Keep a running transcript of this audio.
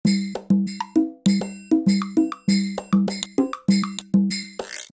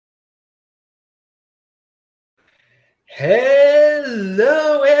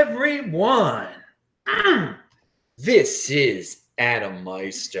Hello, everyone. This is Adam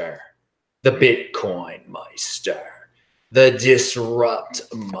Meister, the Bitcoin Meister, the Disrupt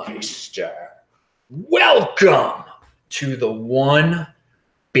Meister. Welcome to the One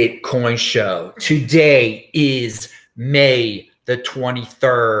Bitcoin Show. Today is May the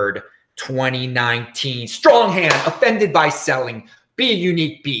 23rd, 2019. Strong hand, offended by selling, be a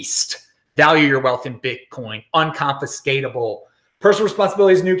unique beast. Value your wealth in Bitcoin, unconfiscatable. Personal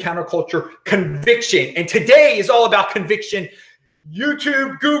responsibility is new counterculture, conviction. And today is all about conviction.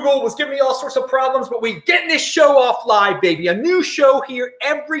 YouTube, Google was giving me all sorts of problems, but we getting this show off live, baby. A new show here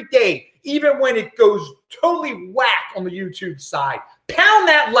every day, even when it goes totally whack on the YouTube side. Pound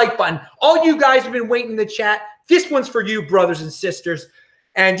that like button. All you guys have been waiting in the chat. This one's for you, brothers and sisters.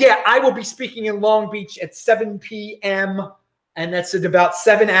 And yeah, I will be speaking in Long Beach at 7 p.m., and that's in about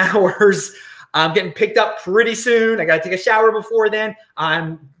 7 hours. I'm getting picked up pretty soon. I got to take a shower before then.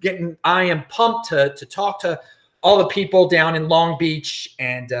 I am pumped to talk to all the people down in Long Beach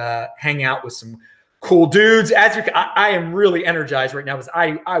and hang out with some cool dudes. I am really energized right now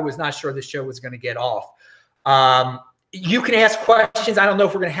because I was not sure this show was going to get off. You can ask questions. I don't know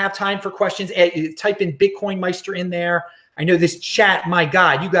if we're going to have time for questions. Type in Bitcoin Meister in there. I know this chat, my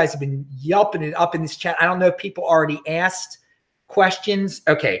God, you guys have been yelping it up in this chat. I don't know if people already asked questions.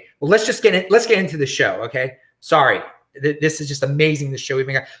 Okay, well, let's get into the show. Okay, sorry, this is just amazing. The show we've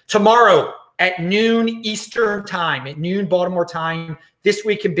got tomorrow at noon Eastern time, at noon Baltimore time. This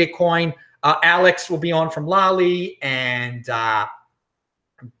week in Bitcoin, Alex will be on from Lolly, and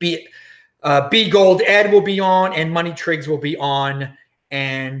B Gold Ed will be on, and Money Triggs will be on.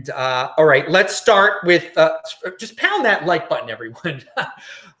 And all right, let's start with just pound that like button, everyone.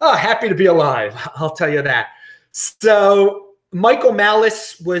 Oh, happy to be alive, I'll tell you that. So Michael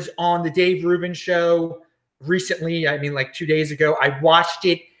Malice was on the Dave Rubin show recently. I mean, like 2 days ago. I watched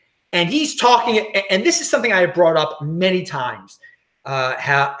it, and he's talking, and this is something I have brought up many times,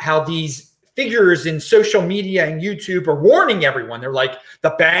 how these figures in social media and YouTube are warning everyone. They're like,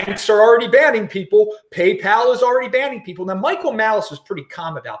 the banks are already banning people. PayPal is already banning people. Now, Michael Malice was pretty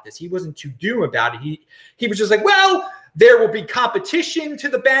calm about this. He wasn't too doom about it. He was just like, well, there will be competition to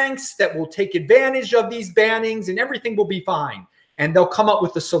the banks that will take advantage of these bannings, and everything will be fine. And they'll come up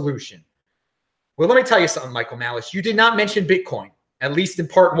with a solution. Well, let me tell you something, Michael Malice. You did not mention Bitcoin, at least in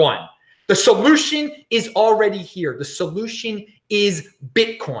part one. The solution is already here. The solution is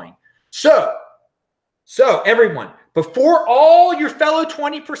Bitcoin. So everyone, before all your fellow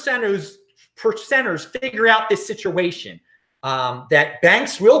 20%ers figure out this situation, that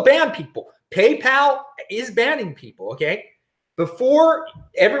banks will ban people. PayPal is banning people, okay? Before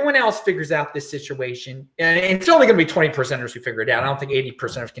everyone else figures out this situation, and it's only going to be 20%ers who figure it out. I don't think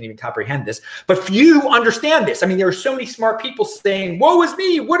 80%ers can even comprehend this. But few understand this. I mean, there are so many smart people saying, woe is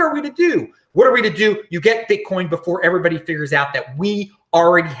me, what are we to do? What are we to do? You get Bitcoin before everybody figures out that we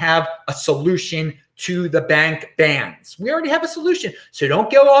already have a solution to the bank bans. We already have a solution. So don't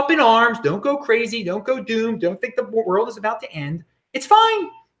go up in arms. Don't go crazy. Don't go doom. Don't think the world is about to end. It's fine.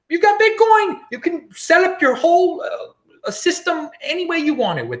 You've got Bitcoin. You can set up your whole a system any way you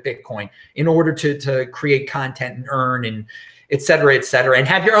want it with Bitcoin in order to create content and earn and et cetera, and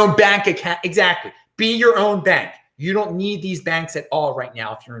have your own bank account. Exactly. Be your own bank. You don't need these banks at all right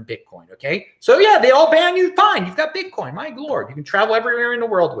now if you're in Bitcoin, okay? So yeah, they all ban you, fine. You've got Bitcoin, my Lord. You can travel everywhere in the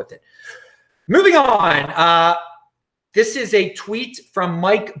world with it. Moving on. This is a tweet from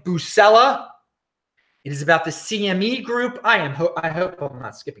Mike Busella. It is about the CME group. I hope I'm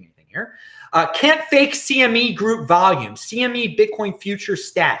not skipping anything here. Can't fake CME group volume. CME Bitcoin future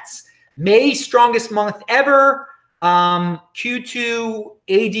stats. May strongest month ever. Q2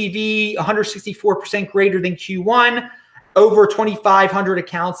 ADV 164% greater than Q1. Over 2,500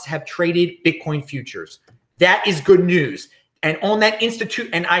 accounts have traded Bitcoin futures. That is good news. And on that institute,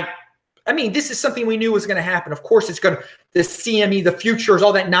 and I mean, this is something we knew was going to happen. Of course, it's going to, the CME, the futures,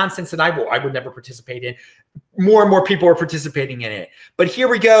 all that nonsense that I would never participate in. More and more people are participating in it. But here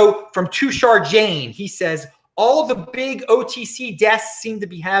we go from Tushar Jain. He says, all the big OTC desks seem to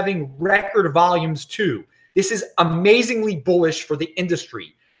be having record volumes too. This is amazingly bullish for the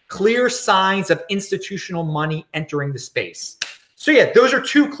industry. Clear signs of institutional money entering the space. So yeah, those are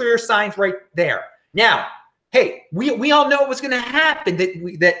two clear signs right there. Now, hey, we all know it was going to happen,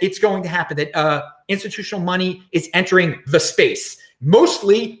 that it's going to happen, that institutional money is entering the space,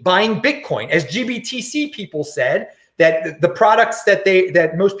 mostly buying Bitcoin. As GBTC people said, that the products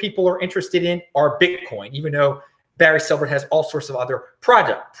that most people are interested in are Bitcoin, even though Barry Silbert has all sorts of other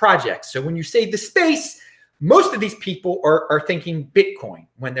projects. So when you say the space, most of these people are thinking Bitcoin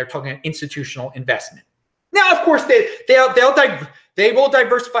when they're talking about institutional investment. Now, of course, they will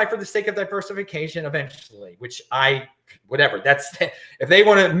diversify for the sake of diversification eventually, which whatever. That's if they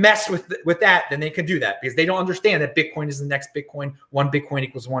want to mess with that, then they can do that because they don't understand that Bitcoin is the next Bitcoin. 1 Bitcoin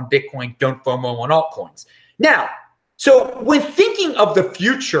equals 1 Bitcoin. Don't FOMO on altcoins. Now, so when thinking of the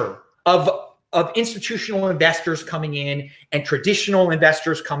future of institutional investors coming in and traditional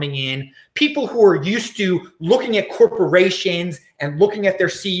investors coming in, people who are used to looking at corporations and looking at their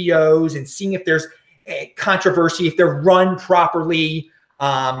CEOs and seeing if there's controversy, if they're run properly,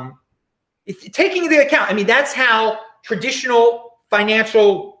 taking into account, I mean, that's how traditional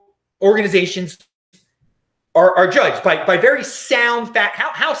financial organizations are judged by very sound fact.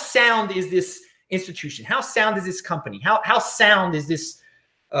 How sound is this institution? How sound is this company? How sound is this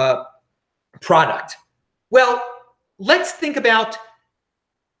product? Well, let's think about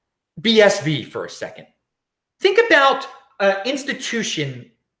BSV for a second. Think about an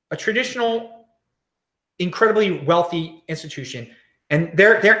institution, a traditional, incredibly wealthy institution, and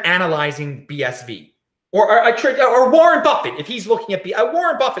they're analyzing BSV, or Warren Buffett, if he's looking at a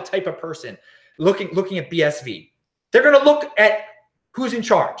Warren Buffett type of person looking at BSV, they're going to look at who's in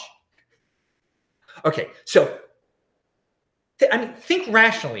charge. Okay, so I mean, think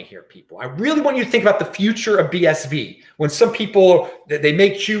rationally here, people. I really want you to think about the future of BSV. When some people, they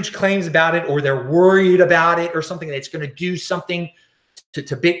make huge claims about it, or they're worried about it, or something that's going to do something to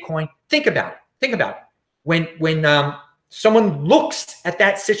Bitcoin. Think about it. Think about it. When someone looks at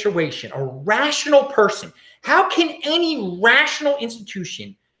that situation, a rational person, how can any rational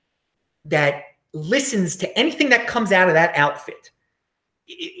institution that listens to anything that comes out of that outfit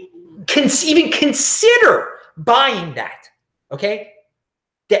can even consider buying that? Okay,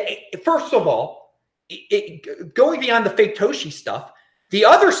 first of all, going beyond the fake Toshi stuff, the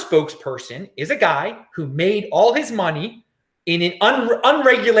other spokesperson is a guy who made all his money in an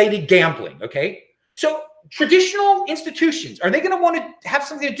unregulated gambling. Okay, so traditional institutions, are they going to want to have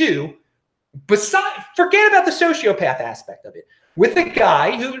something to do besides, forget about the sociopath aspect of it, with a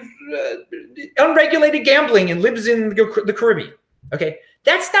guy who's unregulated gambling and lives in the Caribbean? Okay,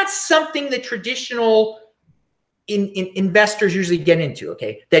 that's not something that traditional investors usually get into,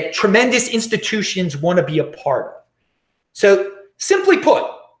 okay, that tremendous institutions want to be a part of. So simply put,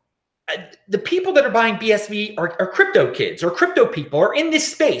 the people that are buying BSV are crypto kids or crypto people, or in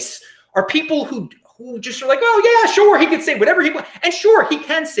this space are people who just are like, oh yeah, sure, he can say whatever he wants. And sure, he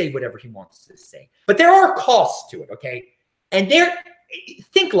can say whatever he wants to say. But there are costs to it, okay? And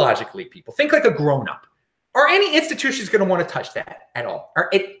think logically, people. Think like a grown-up. Are any institutions going to want to touch that at all? Are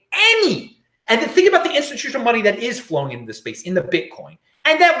any? And then think about the institutional money that is flowing into the space, in the Bitcoin.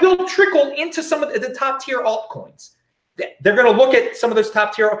 And that will trickle into some of the top tier altcoins. They're going to look at some of those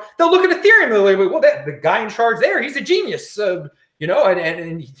top tier. They'll look at Ethereum. They'll be like, well, the guy in charge there, he's a genius. You know,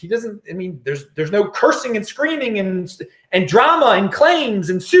 and he doesn't, I mean, there's no cursing and screaming and drama and claims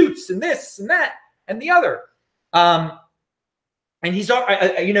and suits and this and that and the other. And he's,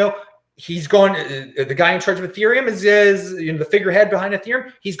 you know, he's going, the guy in charge of Ethereum is you know, the figurehead behind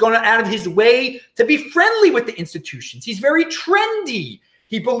Ethereum. He's going out of his way to be friendly with the institutions. He's very trendy.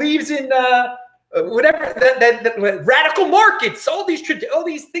 He believes in whatever that radical markets, all these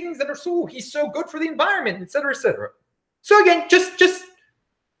things that are he's so good for the environment, et cetera, et cetera. So again, just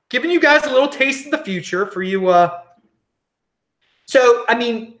giving you guys a little taste of the future for you. So I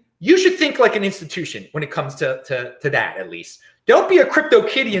mean, you should think like an institution when it comes to that, at least. Don't be a crypto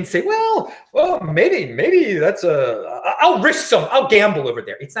kitty and say, well, maybe that's I'll risk some, I'll gamble over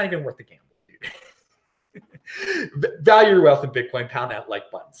there. It's not even worth the gamble, dude. Value your wealth in Bitcoin, pound that like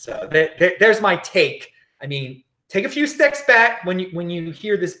button. So there's my take. I mean, take a few steps back when you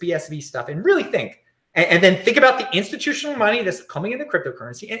hear this BSV stuff and really think. And then think about the institutional money that's coming into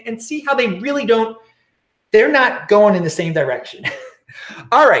cryptocurrency and see how they really they're not going in the same direction.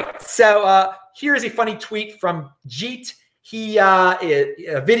 All right. So here's a funny tweet from Jeet. He,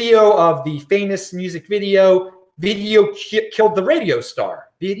 a video of the famous music video killed the radio star.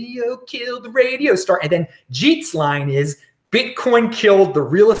 Video killed the radio star. And then Jeet's line is, Bitcoin killed the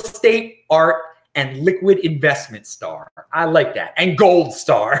real estate, art, and liquid investment star. I like that. And gold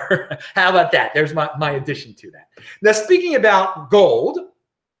star. How about that? There's my addition to that. Now, speaking about gold,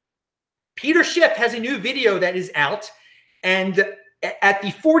 Peter Schiff has a new video that is out. And at the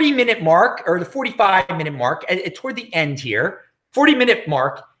 40-minute mark, or the 45-minute mark, toward the end here, 40-minute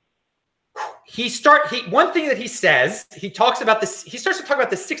mark, one thing that he says, he starts to talk about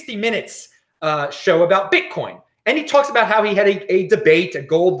the 60 Minutes show about Bitcoin. And he talks about how he had a debate, a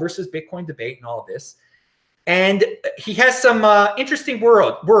gold versus Bitcoin debate and all of this. And he has some interesting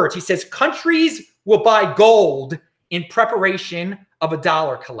words. He says, countries will buy gold in preparation of a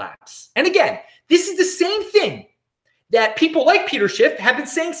dollar collapse. And again, This is the same thing that people like Peter Schiff have been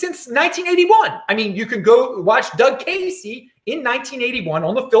saying since 1981. I mean, you can go watch Doug Casey in 1981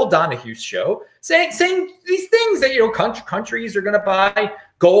 on the Phil Donahue show saying these things that, you know, countries are going to buy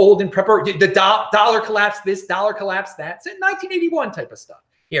gold and the dollar collapse this, dollar collapse that. It's in 1981 type of stuff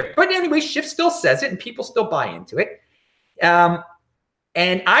here. But anyway, Schiff still says it and people still buy into it.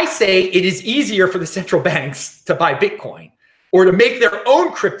 And I say it is easier for the central banks to buy Bitcoin or to make their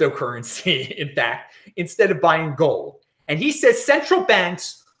own cryptocurrency, in fact, instead of buying gold. And he says central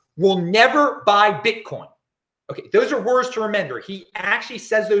banks will never buy Bitcoin. Okay, those are words to remember. He actually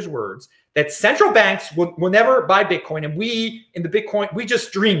says those words, that central banks will never buy Bitcoin. And we in the Bitcoin, we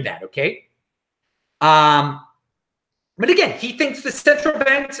just dream that, okay? But again, he thinks the central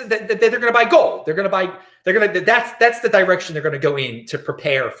banks that they're going to buy gold. That's the direction they're going to go in to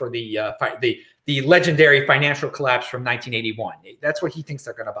prepare for the legendary financial collapse from 1981. That's what he thinks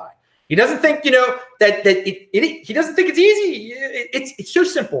they're going to buy. He doesn't think, you know, he doesn't think it's easy. It's so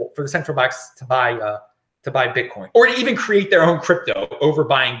simple for the central banks to buy Bitcoin or to even create their own crypto over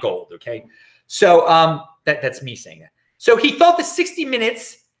buying gold. Okay, so that's me saying that. So he thought the 60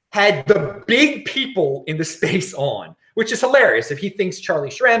 Minutes had the big people in the space on, which is hilarious. If he thinks Charlie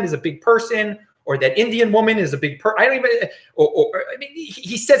Shrem is a big person or that Indian woman is a big person, I don't even. I mean,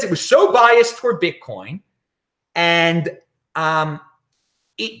 he says it was so biased toward Bitcoin, and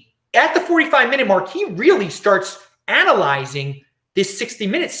at the 45-minute mark, he really starts analyzing this 60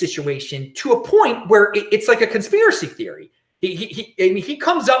 Minutes situation to a point where it's like a conspiracy theory. He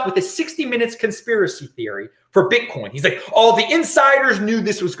comes up with a 60 Minutes conspiracy theory for Bitcoin. He's like, all the insiders knew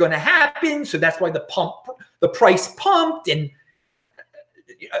this was going to happen, so that's why the price pumped. And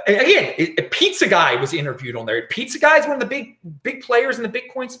again, a Pizza Guy was interviewed on there. Pizza Guy is one of the big players in the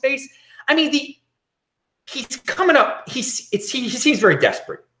Bitcoin space. I mean, he's coming up. He seems very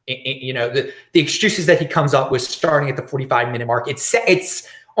desperate. You know, the excuses that he comes up with starting at the 45-minute mark. It's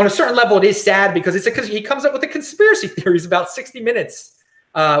on a certain level, it is sad because he comes up with the conspiracy theories about 60 Minutes,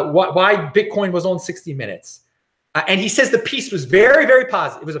 why Bitcoin was on 60 Minutes. And he says the piece was very, very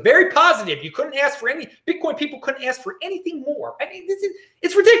positive. It was a very positive. You couldn't ask for any, Bitcoin people couldn't ask for anything more. I mean,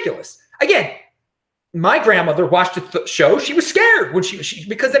 it's ridiculous. Again, my grandmother watched the show. She was scared when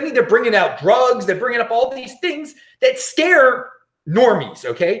because I mean, they're bringing out drugs. They're bringing up all these things that scare normies,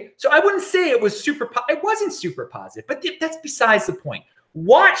 okay? So I wouldn't say it was it wasn't super positive, but that's besides the point.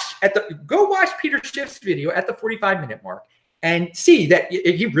 Go watch Peter Schiff's video at the 45-minute mark and see that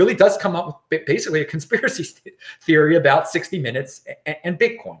he really does come up with basically a conspiracy theory about 60 Minutes and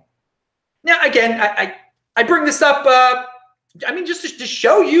Bitcoin. Now, again, I bring this up, I mean, just to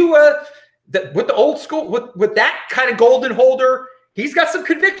show you that with the old school, with that kind of golden holder, he's got some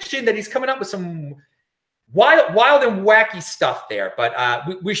conviction that he's coming up with some wild and wacky stuff there. But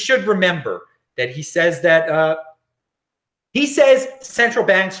we should remember that he says central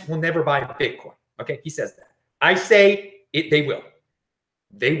banks will never buy Bitcoin. Okay, he says that. I say they will.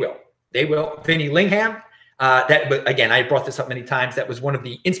 They will. Vinny Lingham. But again, I brought this up many times. That was one of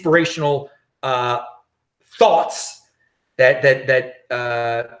the inspirational thoughts that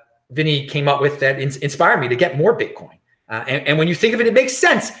Vinny came up with that inspired me to get more Bitcoin. And when you think of it, it makes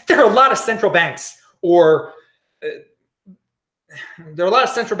sense. There are a lot of central banks. There are a lot of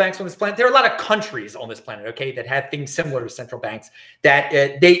central banks on this planet. There are a lot of countries on this planet, okay, that have things similar to central banks. That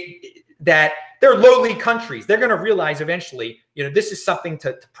they're lowly countries. They're going to realize eventually, you know, this is something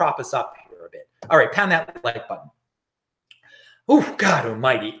to prop us up here a bit. All right, pound that like button. Oh, God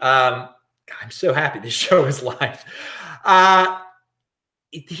Almighty! I'm so happy this show is live.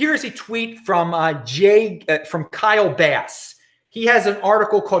 Here's a tweet from from Kyle Bass. He has an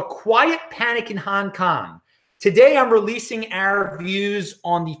article called Quiet Panic in Hong Kong. Today, I'm releasing our views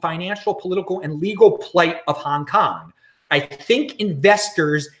on the financial, political, and legal plight of Hong Kong. I think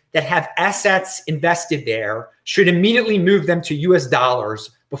investors that have assets invested there should immediately move them to US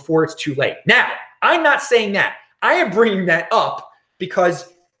dollars before it's too late. Now, I'm not saying that. I am bringing that up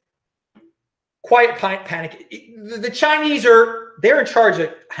because quiet panic, the Chinese they're in charge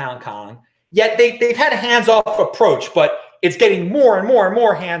of Hong Kong, yet they've had a hands-off approach, but it's getting more and more and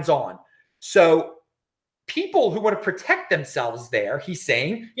more hands-on. So people who want to protect themselves there, he's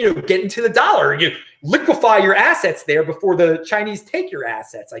saying, you know, get into the dollar. You liquefy your assets there before the Chinese take your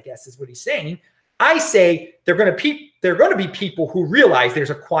assets, I guess is what he's saying. I say they're going to be people who realize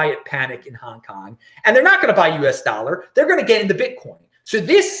there's a quiet panic in Hong Kong, and they're not going to buy US dollar. They're going to get into Bitcoin. So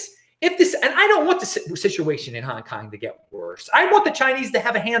and I don't want the situation in Hong Kong to get worse. I want the Chinese to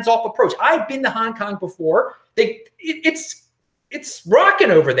have a hands-off approach. I've been to Hong Kong before. It's rocking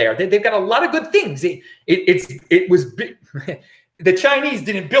over there. They've got a lot of good things. the Chinese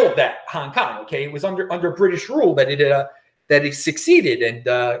didn't build that Hong Kong. Okay, it was under British rule that it succeeded,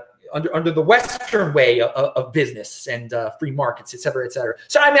 and under the Western way of business and free markets, et cetera, et cetera.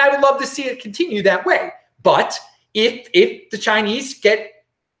 So I mean, I would love to see it continue that way. But if the Chinese get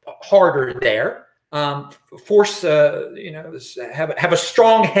harder there, force have a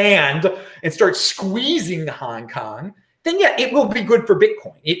strong hand and start squeezing Hong Kong, then yeah, it will be good for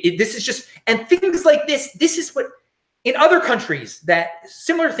Bitcoin. This is just, and things like this. This is what in other countries that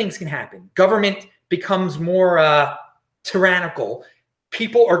similar things can happen. Government becomes more tyrannical.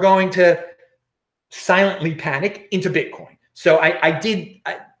 People are going to silently panic into Bitcoin. So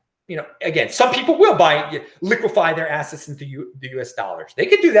again, some people will liquefy their assets into the US dollars. They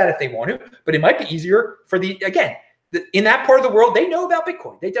could do that if they want to, but it might be easier for in that part of the world, they know about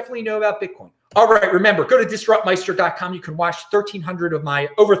Bitcoin. They definitely know about Bitcoin. All right, remember, go to disruptmeister.com. You can watch over 1,300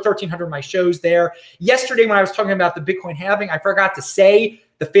 of my shows there. Yesterday, when I was talking about the Bitcoin halving, I forgot to say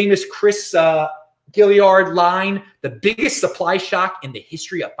the famous Chris Gilliard line, the biggest supply shock in the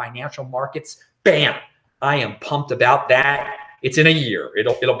history of financial markets. Bam! I am pumped about that. It's in a year.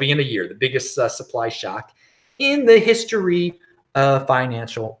 It'll be in a year. The biggest supply shock in the history of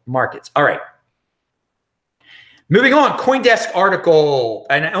financial markets. All right. Moving on, CoinDesk article.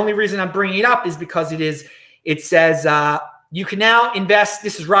 And the only reason I'm bringing it up is because it says you can now invest.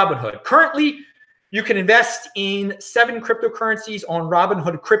 This is Robinhood. Currently, you can invest in 7 cryptocurrencies on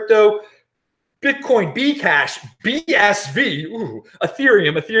Robinhood Crypto. Bitcoin, Bcash, BSV,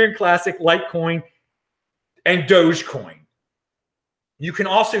 Ethereum Classic, Litecoin, and Dogecoin. You can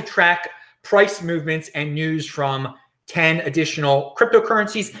also track price movements and news from 10 additional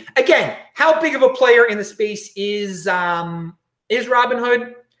cryptocurrencies. Again, how big of a player in the space is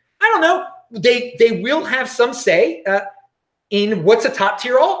Robinhood? I don't know. They will have some say in what's a top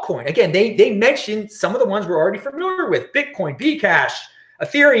tier altcoin. Again, they mentioned some of the ones we're already familiar with: Bitcoin, Bcash,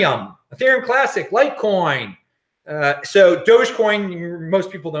 Ethereum Classic, Litecoin. So Dogecoin,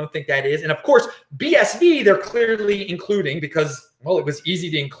 most people don't think that is. And of course, BSV, they're clearly including because, well, it was easy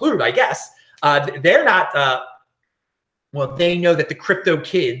to include, I guess. They're not, they know that the crypto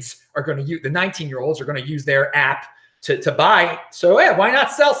kids are going to use, the 19-year-olds are going to use their app to buy. So yeah, why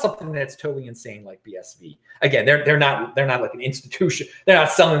not sell something that's totally insane like BSV? Again, they're not like an institution. They're not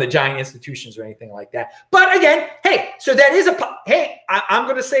selling the giant institutions or anything like that. But again, hey, so that is I'm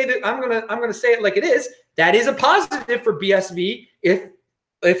going to say that I'm going to say it like it is. That is a positive for BSV if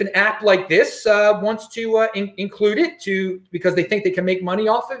an app like this wants to include it because they think they can make money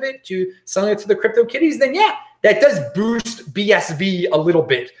off of it, to selling it to the crypto kitties, then yeah, that does boost BSV a little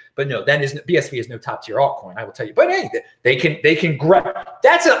bit. But no, BSV is no top tier altcoin, I will tell you. But hey, they can grab.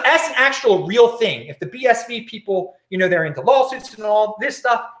 That's an actual real thing. If the BSV people, they're into lawsuits and all this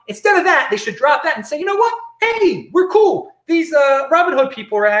stuff, instead of that, they should drop that and say, you know what? Hey, we're cool. These Robinhood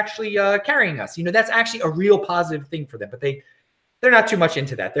people are actually carrying us. That's actually a real positive thing for them. But they're not too much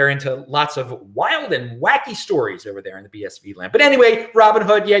into that. They're into lots of wild and wacky stories over there in the BSV land. But anyway,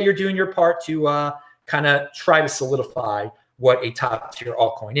 Robinhood, yeah, you're doing your part to kind of try to solidify what a top tier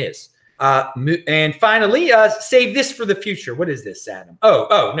altcoin is. And finally, save this for the future. What is this, Adam?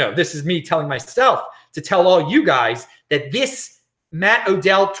 Oh, no, this is me telling myself to tell all you guys that this Matt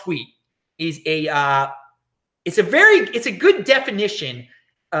Odell tweet is it's a good definition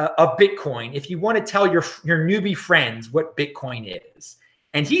of Bitcoin if you want to tell your newbie friends what Bitcoin is.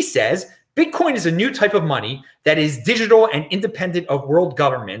 And he says, Bitcoin is a new type of money that is digital and independent of world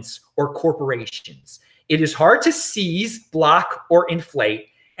governments or corporations. It is hard to seize, block, or inflate,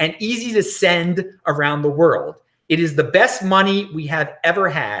 and easy to send around the world. It is the best money we have ever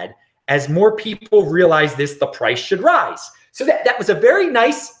had. As more people realize this, the price should rise. So that was a very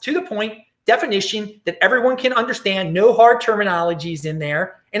nice, to the point definition that everyone can understand. No hard terminologies in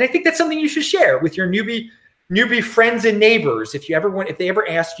there. And I think that's something you should share with your newbie friends and neighbors if they ever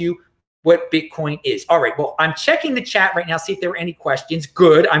ask you what Bitcoin is. All right, well, I'm checking the chat right now, see if there were any questions.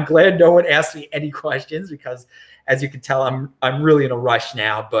 Good. I'm glad no one asked me any questions because, as you can tell, I'm really in a rush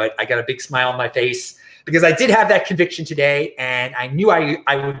now, but I got a big smile on my face because I did have that conviction today, and I knew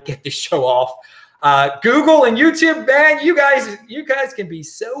I would get this show off. Google and YouTube, man, you guys can be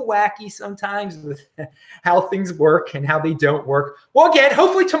so wacky sometimes with how things work and how they don't work. Well, again,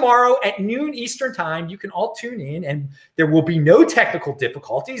 hopefully tomorrow at noon Eastern time, you can all tune in and there will be no technical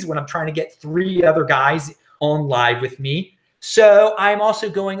difficulties when I'm trying to get 3 other guys on live with me. So I'm also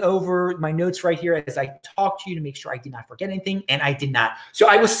going over my notes right here as I talk to you to make sure I did not forget anything, and I did not. So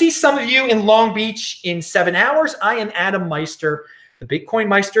I will see some of you in Long Beach in 7 hours. I am Adam Meister, the Bitcoin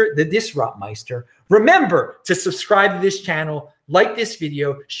Meister, the Disrupt Meister. Remember to subscribe to this channel, like this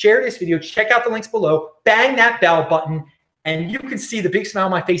video, share this video, check out the links below, bang that bell button, and you can see the big smile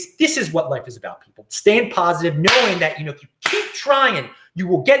on my face. This is what life is about, people. Staying positive, knowing that, you know, if you keep trying, you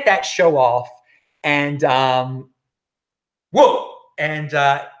will get that show off. And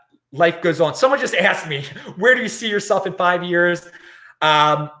life goes on. Someone just asked me, where do you see yourself in 5 years?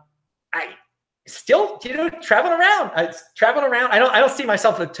 I still, you know, traveling around. I don't see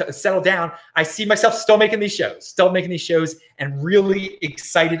myself settle down. I see myself still making these shows, and really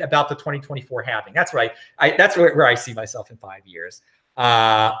excited about the 2024 halving. That's right. That's where I see myself in 5 years.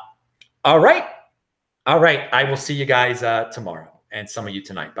 All right. I will see you guys tomorrow, and some of you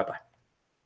tonight. Bye-bye.